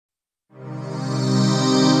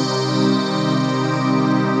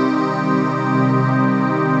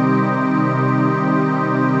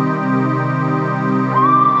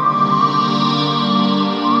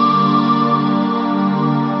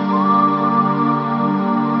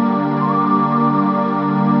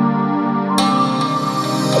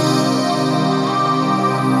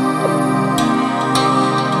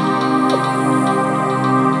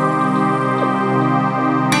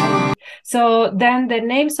So then the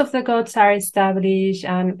names of the gods are established,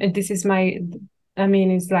 and this is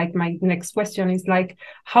it's like my next question is like,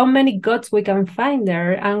 how many gods we can find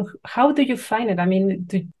there, and how do you find it? I mean,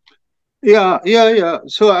 Yeah.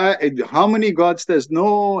 So how many gods? There's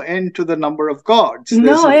no end to the number of gods. There's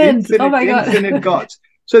no end. Oh my God. infinite gods.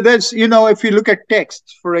 So there's, if you look at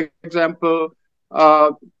texts, for example,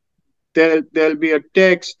 uh, there'll be a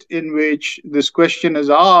text in which this question is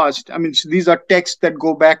asked. I mean, so these are texts that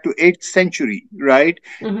go back to 8th century, right?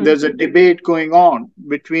 Mm-hmm. There's a debate going on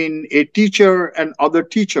between a teacher and other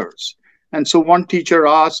teachers. And so one teacher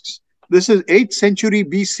asks, this is 8th century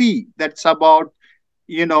BC. That's about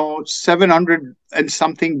 700 and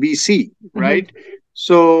something BC, right? Mm-hmm.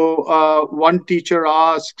 So one teacher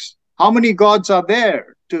asks, how many gods are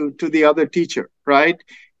there to the other teacher, right?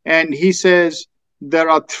 And he says, there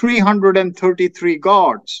are 333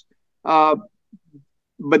 gods. But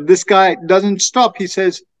this guy doesn't stop. He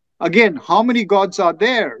says, again, how many gods are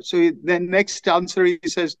there? So then next answer, he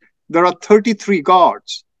says, there are 33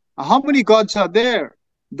 gods. How many gods are there?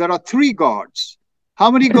 There are 3 gods.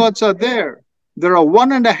 How many gods are there? There are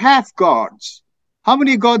 1.5 gods. How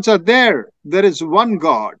many gods are there? There is 1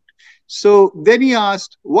 God. So then he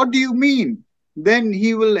asked, what do you mean? Then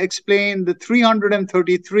he will explain the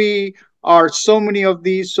 333 are so many of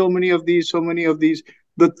these, so many of these, so many of these.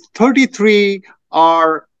 The 33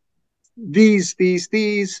 are these.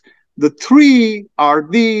 The 3 are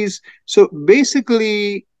these. So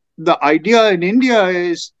basically, the idea in India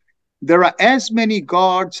is there are as many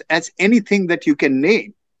gods as anything that you can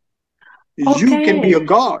name. Okay. You can be a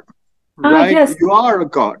god, right? Yes. You are a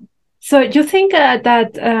god. So you think that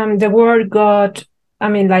the word God, I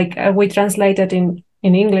mean, like we translate it in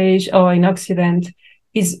English or in Occident,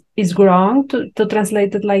 is wrong to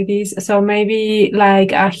translate it like this? So maybe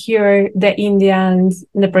like here the Indians,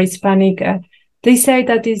 the pre-Hispanic, they say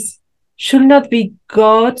that this should not be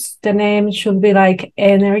gods. The name should be like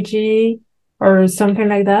energy or something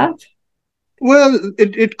like that. Well,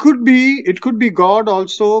 it could be God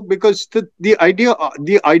also, because the idea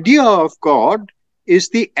of God is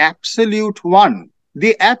the absolute one.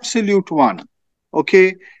 The absolute one.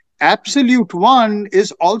 Okay. Absolute one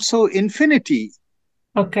is also infinity.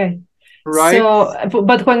 Okay. Right. So,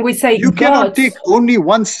 but when we say you cannot take only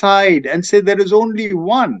one side and say there is only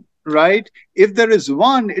one, right? If there is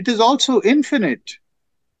one, it is also infinite.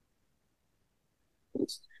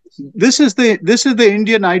 This is the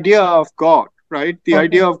Indian idea of God, right? The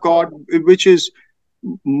idea of God, which is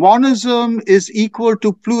monism is equal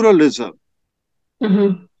to pluralism.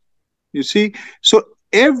 Mm-hmm. You see, so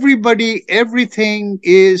everything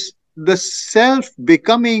is the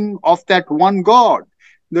self-becoming of that one God.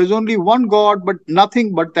 There's only one God, but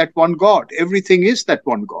nothing but that one God. Everything is that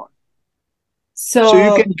one God. So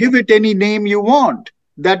you can give it any name you want.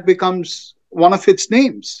 That becomes one of its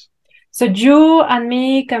names. So you and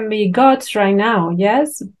me can be gods right now,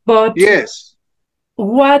 yes? But yes,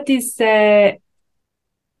 what is the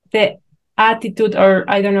attitude, or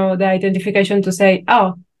I don't know, the identification to say,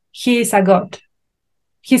 oh, he is a god.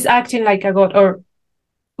 He's acting like a god, or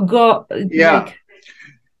God. Yeah.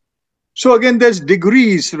 So again, there's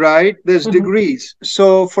degrees, right? There's degrees.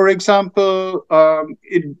 So for example,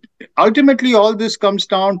 ultimately all this comes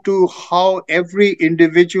down to how every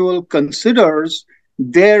individual considers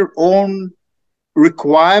their own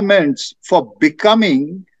requirements for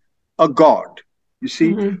becoming a god. You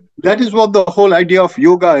see, that is what the whole idea of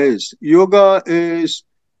yoga is. Yoga is,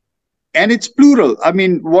 and it's plural. I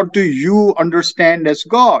mean, what do you understand as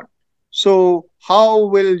God? So how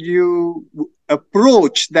will you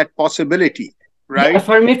approach that possibility, right? Yeah,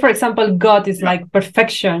 for me, for example, God is like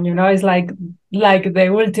perfection, it's like the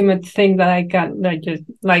ultimate thing that I can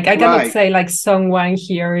I cannot say like someone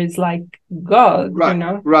here is like God,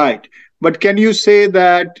 right, Right. But can you say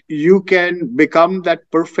that you can become that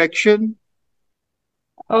perfection?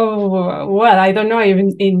 Oh, well, I don't know,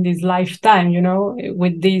 even in this lifetime,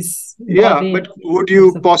 with this body. Yeah, but would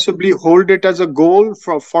you possibly hold it as a goal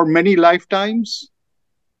for many lifetimes?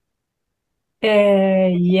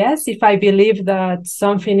 Yes, if I believe that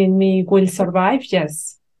something in me will survive,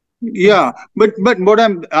 yes. Yeah, but what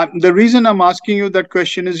the reason I'm asking you that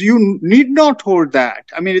question is you need not hold that.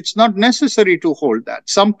 I mean, it's not necessary to hold that.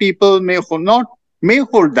 Some people may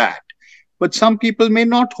hold that, but some people may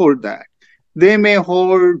not hold that. They may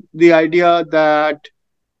hold the idea that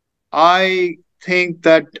I think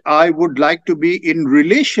that I would like to be in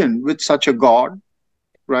relation with such a God,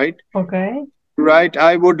 right? Okay. Right.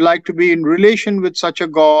 I would like to be in relation with such a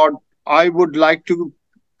God. I would like to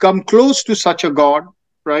come close to such a God,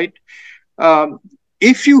 right?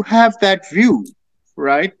 If you have that view,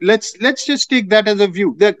 right? Let's just take that as a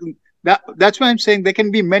view. That That's why I'm saying there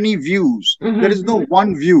can be many views. There is no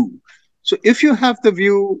one view. So if you have the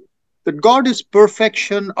view that God is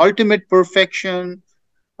perfection, ultimate perfection,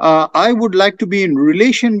 I would like to be in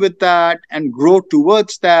relation with that and grow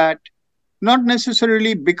towards that. Not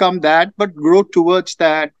necessarily become that, but grow towards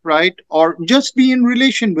that, right? Or just be in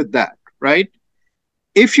relation with that, right?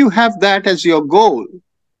 If you have that as your goal,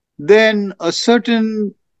 then a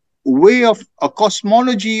certain way of a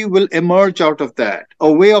cosmology will emerge out of that.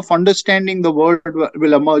 A way of understanding the world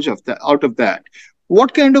will emerge out of that.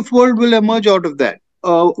 What kind of world will emerge out of that?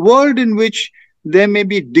 A world in which there may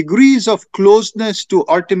be degrees of closeness to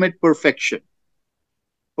ultimate perfection.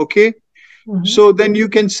 Okay? So then you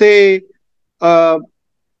can say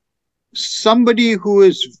somebody who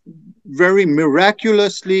is very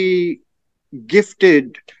miraculously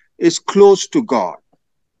gifted is close to God.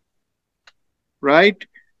 Right?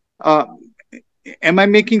 Am I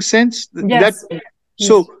making sense? Yes.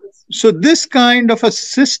 So this kind of a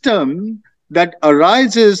system that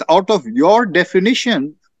arises out of your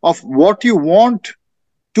definition of what you want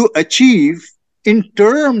to achieve in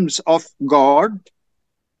terms of God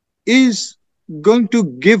is going to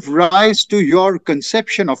give rise to your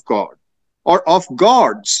conception of God or of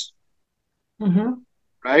gods.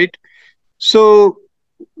 Right? So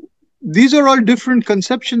these are all different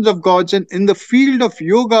conceptions of gods, and in the field of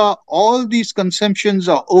yoga, all these conceptions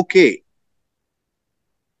are okay.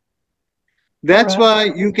 That's why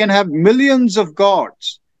you can have millions of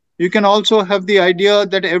gods. You can also have the idea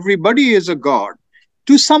that everybody is a god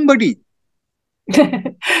to somebody.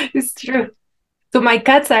 It's true. To my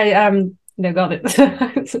cats, I am the goddess.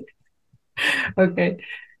 Okay.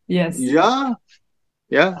 Yes. Yeah.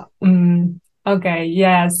 Okay.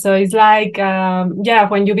 Yeah. So it's like,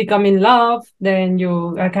 when you become in love, then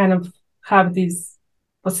you kind of have this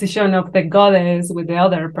position of the goddess with the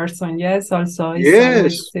other person. Yes. Also, it's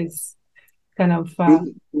always this kind of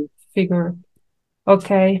figure.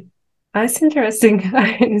 Okay. That's interesting.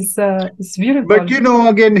 It's beautiful. But,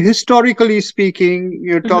 again, historically speaking,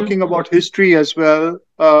 you're talking about history as well.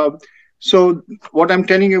 So what I'm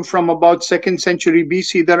telling you, from about 2nd century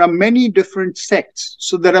BC, there are many different sects.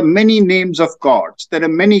 So there are many names of gods. There are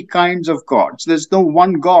many kinds of gods. There's no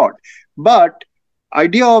one god. But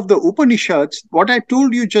idea of the Upanishads, what I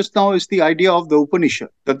told you just now is the idea of the Upanishad,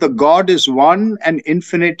 that the God is one and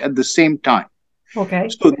infinite at the same time. Okay.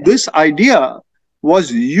 So this idea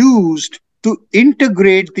was used to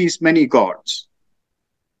integrate these many gods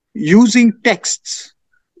using texts.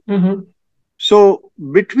 So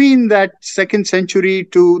between that 2nd century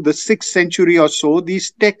to the 6th century or so,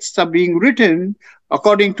 these texts are being written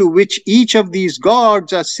according to which each of these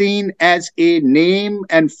gods are seen as a name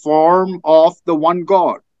and form of the one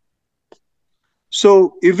God.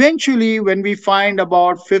 So eventually, when we find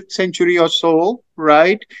about 5th century or so,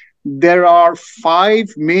 right, there are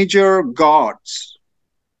 5 major gods.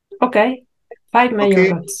 Okay. 5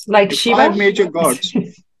 major gods. Like Shiva? 5 major gods.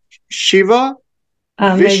 Shiva,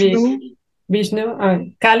 Vishnu,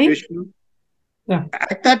 Kali? Vishnu. Yeah.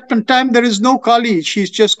 At that time, there is no Kali.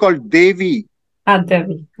 She's just called Devi.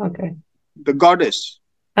 Devi. Okay. The goddess.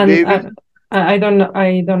 And Devi. I don't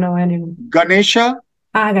know anyone. Ganesha.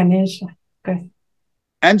 Ganesha. Okay.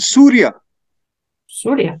 And Surya.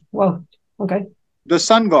 Surya. Wow. Okay. The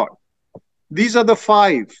sun god. These are the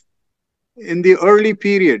 5 in the early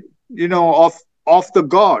period, of the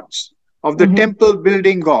gods, of the temple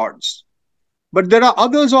building gods. But there are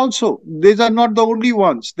others also. These are not the only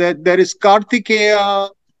ones. There is Kartikeya,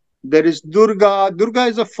 there is Durga. Durga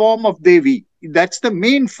is a form of Devi. That's the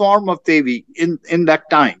main form of Devi in that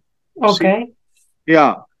time. Okay. See?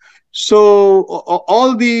 Yeah. So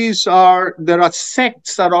all these there are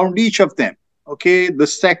sects around each of them. Okay. The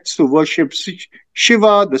sects who worship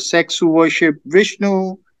Shiva, the sects who worship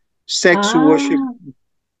Vishnu, sects who worship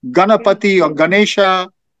Ganapati or Ganesha,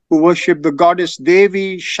 who worship the goddess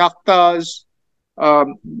Devi, Shaktas,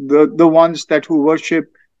 the ones who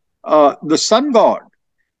worship the sun god.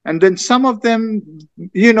 And then some of them,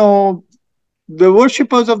 the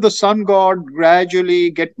worshippers of the sun god gradually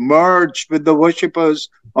get merged with the worshippers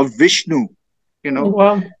of Vishnu,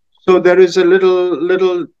 Wow. So there is a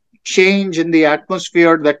little change in the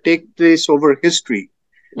atmosphere that takes place over history.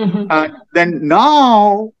 And then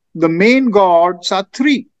now the main gods are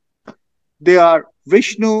 3. They are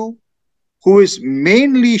Vishnu, who is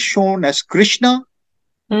mainly shown as Krishna.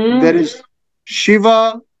 There is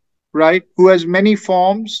Shiva, right, who has many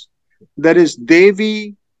forms. There is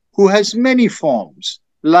Devi, who has many forms,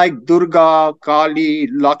 like Durga, Kali,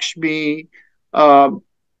 Lakshmi,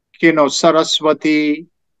 Saraswati.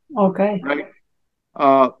 Okay. Right?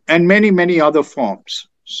 And many, many other forms.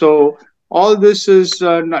 So all this is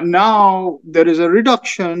now there is a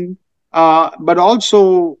reduction, but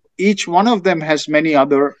also each one of them has many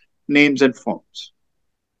other names and forms.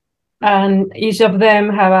 And each of them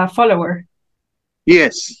have a follower.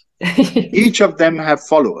 Yes. Each of them have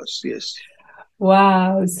followers. Yes.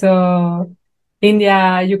 Wow. So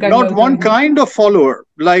India, you can Not go one to... kind of follower.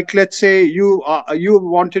 Like, let's say you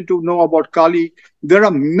wanted to know about Kali. There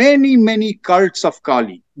are many cults of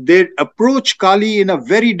Kali. They approach Kali in a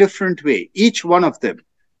very different way, each one of them.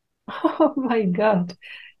 Oh my God.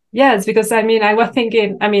 Yes, because I mean, I was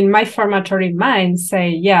thinking, I mean, my formatory mind say,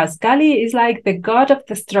 yes, Kali is like the god of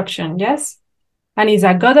destruction, yes? And he's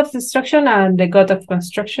a god of destruction and the god of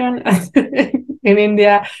construction in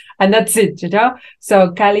India, and that's it, you know?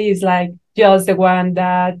 So Kali is like just the one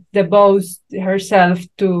that devotes herself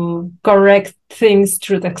to correct things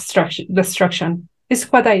through destruction.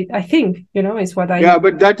 It's what I think, you know, is what I... Yeah,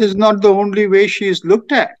 but that is not the only way she is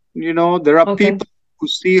looked at. You know, there are people who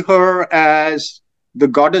see her as the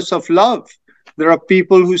goddess of love. There are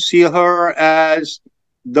people who see her as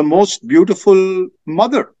the most beautiful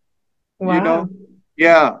mother. Wow. You know,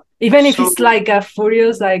 yeah. Even if it's like a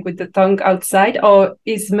furious, like with the tongue outside, or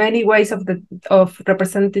is many ways of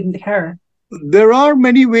representing her? There are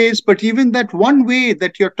many ways, but even that one way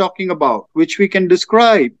that you're talking about, which we can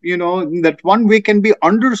describe, you know, that one way can be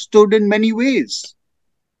understood in many ways.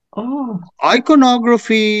 Oh.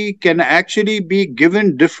 Iconography can actually be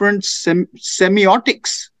given different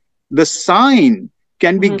semiotics. The sign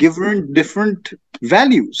can be given different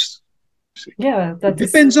values. Yeah, that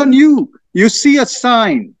depends on you. You see a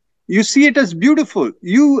sign, you see it as beautiful.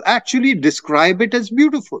 You actually describe it as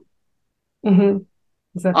beautiful.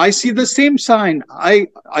 Exactly. I see the same sign. I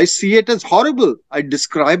see it as horrible. I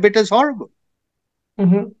describe it as horrible.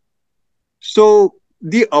 So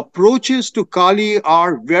the approaches to Kali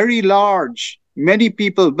are very large. Many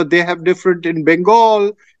people, but they have different. In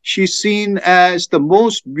Bengal, she's seen as the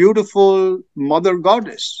most beautiful mother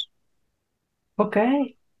goddess.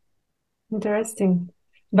 Okay. Interesting.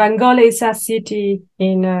 Bengal is a city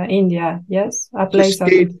in India, yes? A place.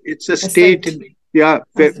 It's a state. Yeah,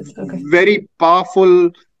 very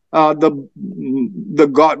powerful. The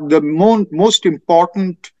most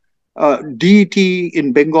important deity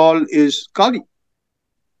in Bengal is Kali.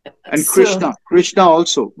 And Krishna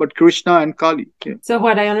also, but Krishna and Kali. Yeah. So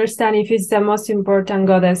what I understand, if it's the most important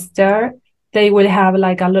goddess there, they will have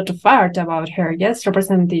like a lot of art about her, yes?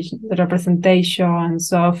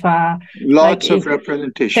 Representations of lots of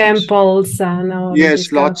representations. Temples and all.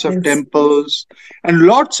 Yes, lots of temples and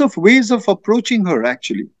lots of ways of approaching her,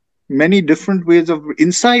 actually. Many different ways of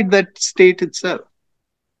inside that state itself.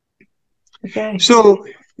 Okay. So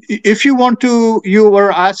if you want to, you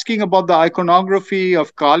were asking about the iconography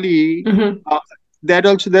of Kali. That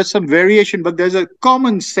also, there's some variation, but there's a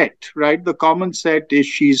common set, right? The common set is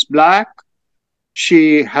she's black.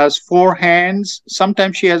 She has 4 hands.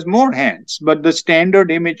 Sometimes she has more hands, but the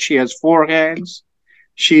standard image, she has 4 hands.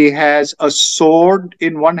 She has a sword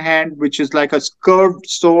in one hand, which is like a curved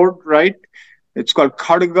sword, right? It's called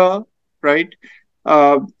khadga, right?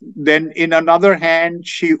 Then in another hand,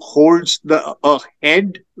 she holds a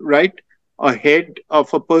head, right? A head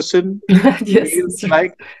of a person. Yes.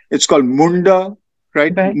 It's called munda,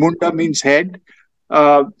 right? Okay. Munda means head.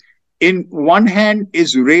 In one hand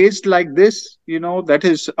is raised like this, you know, that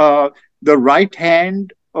is the right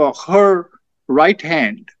hand, her right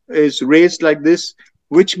hand is raised like this,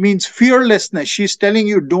 which means fearlessness. She's telling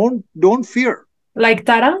you, don't fear. Like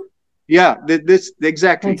Tara? Yeah, this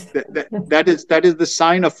exactly. That is the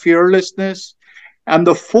sign of fearlessness. And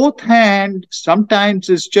the 4th hand sometimes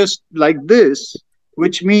is just like this,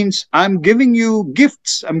 which means I'm giving you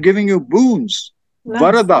gifts. I'm giving you boons. Nice.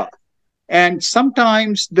 Varada. And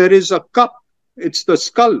sometimes there is a cup. It's the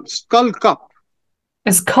skull cup.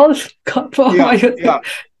 A skull cup? Oh my God. Yeah.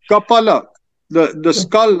 Kapala, the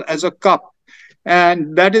skull as a cup.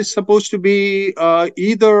 And that is supposed to be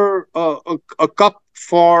either a cup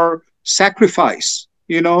for sacrifice,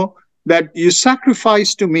 you know, that you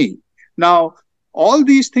sacrifice to me. Now, all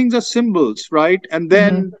these things are symbols, right? And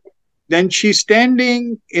then she's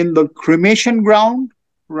standing in the cremation ground,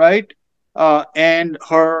 right? And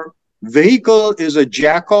her vehicle is a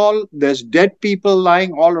jackal. There's dead people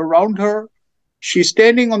lying all around her. She's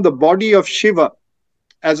standing on the body of Shiva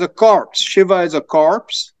as a corpse. Shiva is a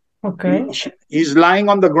corpse. Okay. He's lying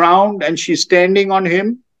on the ground and she's standing on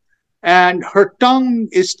him. And her tongue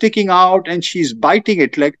is sticking out and she's biting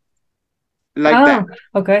it like that.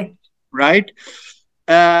 Okay. Right?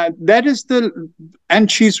 That is and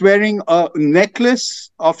she's wearing a necklace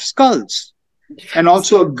of skulls and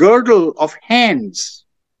also a girdle of hands.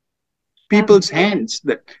 People's hands.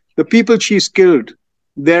 The people she's killed,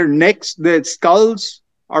 their necks, their skulls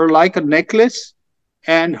are like a necklace,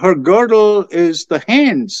 and her girdle is the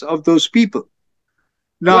hands of those people.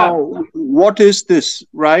 Now, Wow. what is this,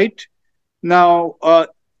 right? Now,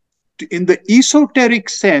 in the esoteric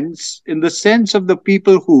sense, in the sense of the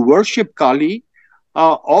people who worship Kali,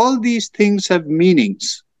 all these things have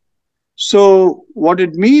meanings. So what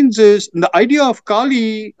it means is the idea of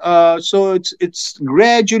Kali. So it's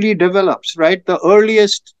gradually develops, right? The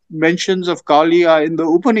earliest mentions of Kali are in the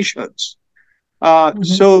Upanishads. Mm-hmm.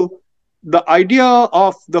 So the idea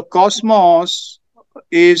of the cosmos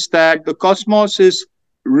is that the cosmos is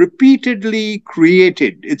repeatedly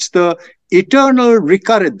created. It's the eternal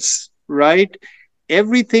recurrence, right?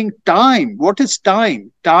 Everything, time. What is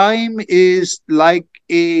time? Time is like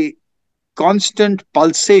a constant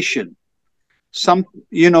pulsation, some,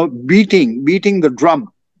 beating the drum,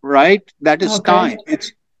 right? That is Okay. time.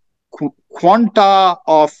 It's quanta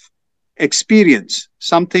of experience.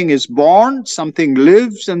 Something is born, something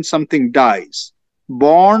lives, and something dies.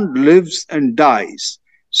 Born, lives, and dies.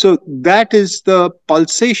 So that is the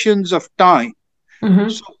pulsations of time. Mm-hmm.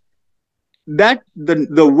 So that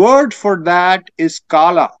the word for that is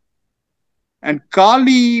Kala. And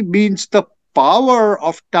Kali means the power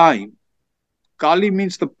of time. Kali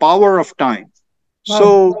means the power of time. Wow.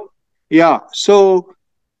 So, yeah. So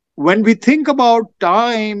when we think about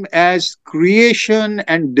time as creation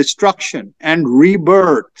and destruction and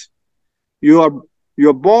rebirth, you are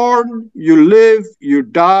you're born, you live, you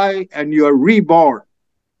die, and you are reborn,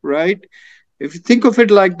 right? If you think of it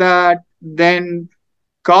like that, then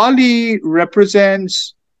Kali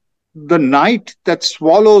represents the night that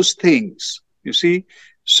swallows things, you see.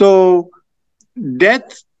 So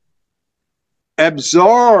death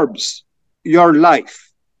absorbs your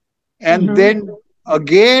life and Mm-hmm. then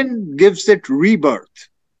again gives it rebirth.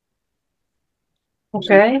 So,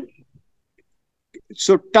 Okay.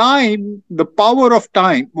 so time, the power of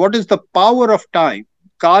time, what is the power of time?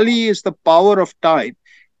 Kali is the power of time.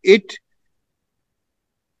 It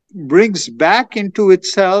brings back into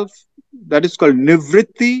itself, that is called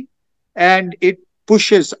nivritti, and it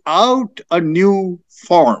pushes out a new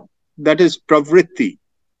form, that is pravritti.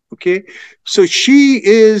 Okay, so she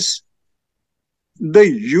is the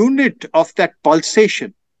unit of that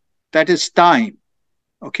pulsation, that is time.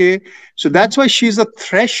 Okay, so that's why she's a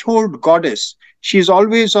threshold goddess. She's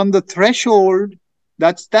always on the threshold.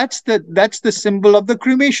 That's the symbol of the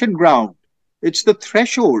cremation ground. It's the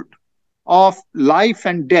threshold of life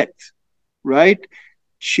and death, right?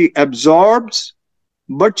 She absorbs,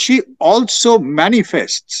 but she also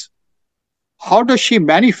manifests. How does she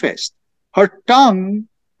manifest? Her tongue,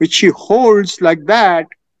 which she holds like that,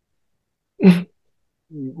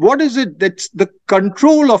 what is it? That's the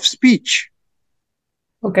control of speech.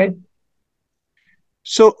 Okay.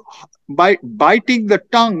 So by biting the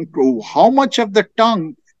tongue, how much of the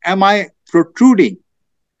tongue am I protruding?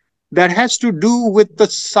 That has to do with the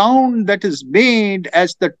sound that is made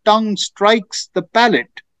as the tongue strikes the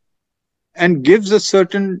palate and gives a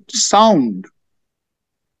certain sound.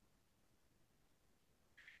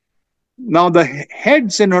 Now, the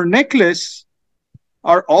heads in her necklace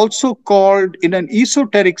are also called, in an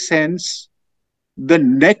esoteric sense, the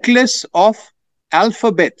necklace of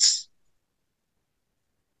alphabets.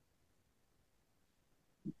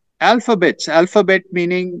 Alphabet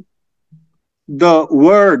meaning the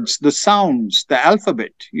words, the sounds, the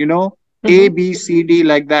alphabet, A, Mm-hmm. B, C, D,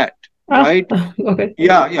 like that, Ah, right? okay.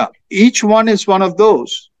 Yeah, yeah. Each one is one of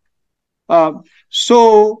those.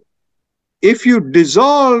 So if you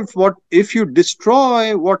if you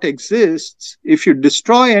destroy what exists, if you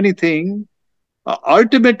destroy anything,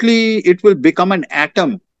 ultimately it will become an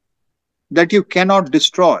atom that you cannot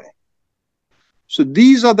destroy. So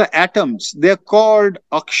these are the atoms. They're called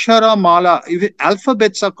akshara mala. Even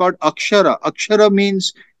alphabets are called akshara. Akshara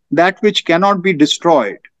means that which cannot be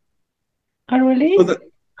destroyed. Oh, So really? the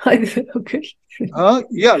Okay.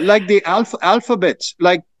 yeah, like the alphabets.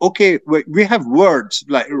 Like, okay, we have words,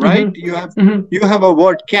 like, right? Mm-hmm. Mm-hmm. You have a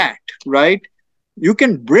word cat, right? You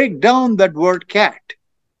can break down that word cat,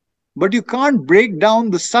 but you can't break down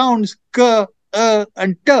the sounds k,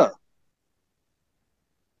 and t.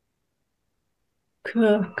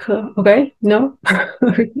 Cool, cool. Okay. No,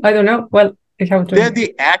 I don't know. Well, I have They're to.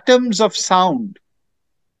 the atoms of sound.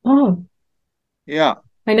 Oh, Yeah.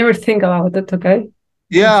 I never think about it. Okay.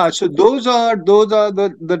 Yeah, so those are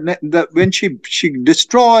the when she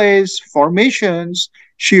destroys formations,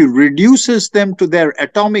 she reduces them to their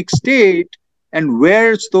atomic state and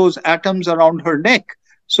wears those atoms around her neck.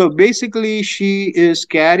 So basically, she is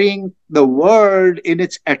carrying the world in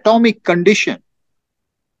its atomic condition.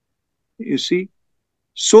 You see?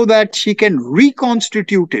 so that she can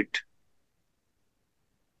reconstitute it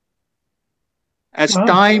as Wow.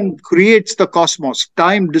 time creates the cosmos.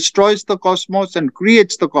 Time destroys the cosmos and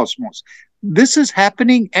creates the cosmos. This is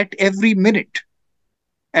happening at every minute,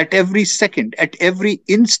 at every second, at every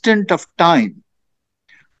instant of time.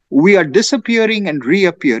 We are disappearing and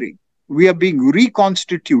reappearing. We are being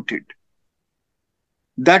reconstituted.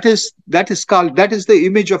 That is Kali. That is the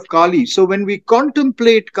image of Kali. So when we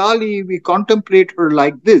contemplate Kali, we contemplate her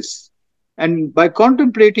like this. And by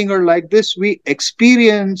contemplating her like this, we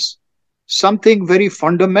experience something very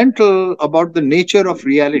fundamental about the nature of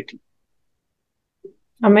reality.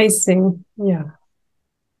 Amazing. Yeah.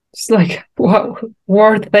 It's like, wow,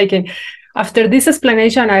 worth taking. After this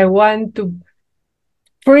explanation, I want to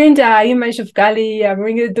print an image of Kali and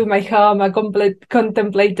bring it to my home and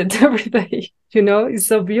contemplate it every day. You know, it's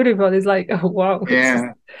so beautiful. It's like, oh, wow.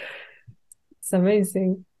 Yeah. It's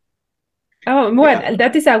amazing. Oh, well, Yeah.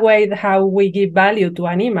 that is a way how we give value to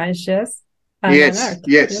an image, yes? And Yes, an art.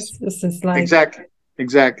 yes. This is like...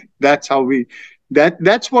 Exactly. That's how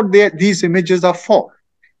that's what these images are for.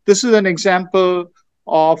 This is an example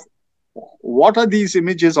of what are these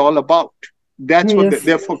images all about. That's what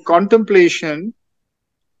they're for: contemplation.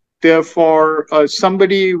 Therefore,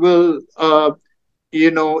 somebody will,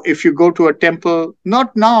 if you go to a temple,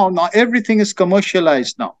 not now everything is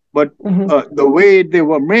commercialized now, but the way they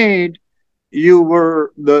were made, you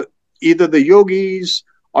were either the yogis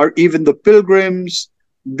or even the pilgrims,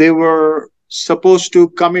 they were supposed to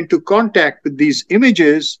come into contact with these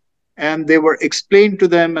images, and they were explained to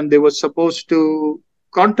them, and they were supposed to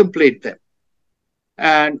contemplate them.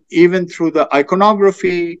 And even through the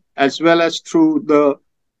iconography, as well as through the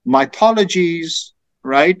mythologies,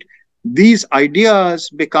 right? These ideas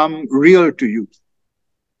become real to you.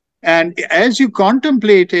 And as you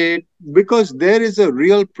contemplate it, because there is a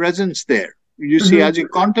real presence there, you see, as you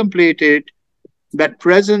contemplate it, that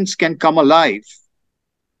presence can come alive.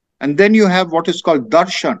 And then you have what is called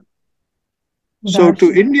darshan. So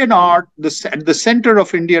to Indian art, at the center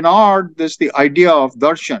of Indian art, there's the idea of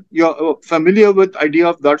darshan. You're familiar with idea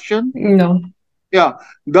of darshan? No. Yeah,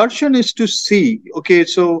 darshan is to see. Okay,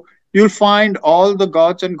 so you'll find all the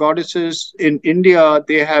gods and goddesses in India,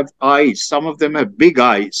 they have eyes. Some of them have big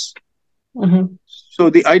eyes. So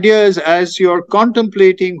the idea is, as you're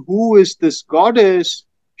contemplating who is this goddess,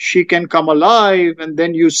 she can come alive, and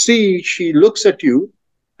then you see she looks at you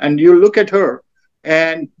and you look at her,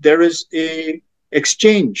 and there is a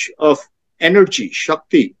exchange of energy,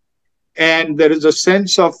 Shakti, and there is a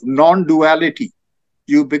sense of non-duality.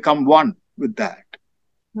 You become one with that.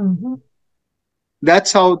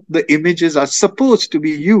 That's how the images are supposed to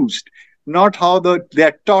be used, not how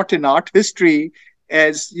they're taught in art history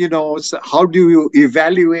as, so how do you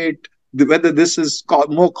evaluate whether this is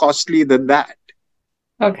more costly than that.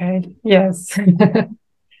 Okay, yes.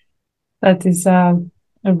 That is a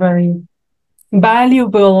very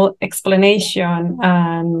valuable explanation,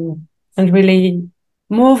 and really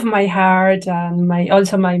move my heart and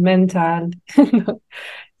also my mental.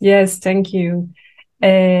 Yes, thank you.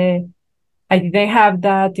 I didn't have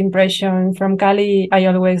that impression from Kali. I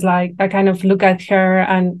always I kind of look at her,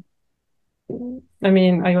 and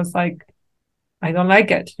I was like, I don't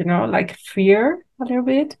like it, like fear a little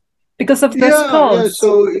bit because of the skulls. Yeah.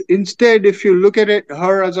 So instead, if you look at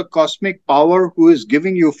her as a cosmic power who is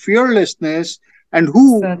giving you fearlessness, and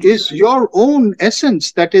who is your own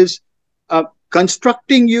essence that is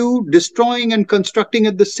constructing you, destroying and constructing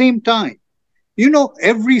at the same time.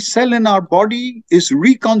 Every cell in our body is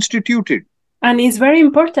reconstituted. And it's very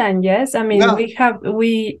important, yes.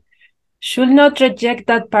 We should not reject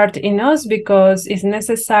that part in us, because it's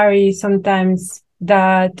necessary sometimes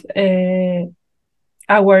that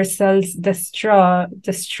our cells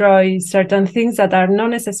destroy certain things that are not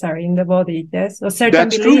necessary in the body, yes, or certain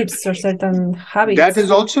beliefs or certain habits. That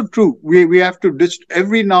is also true. We have to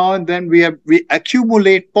every now and then we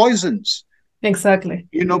accumulate poisons. Exactly.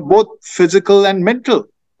 Both physical and mental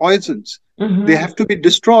poisons. They have to be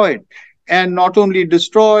destroyed. And not only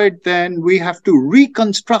destroyed, then we have to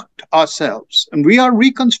reconstruct ourselves. And we are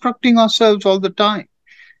reconstructing ourselves all the time.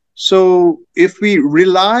 So if we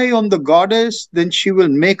rely on the goddess, then she will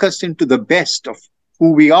make us into the best of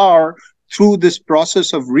who we are through this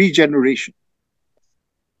process of regeneration.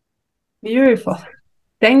 Beautiful.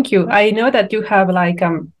 Thank you. I know that you have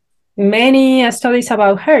many studies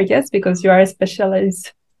about her, yes, because you are a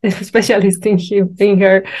specialist in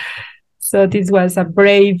her. So this was a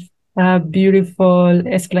brave, beautiful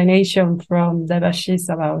explanation from Debashish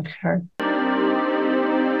about her.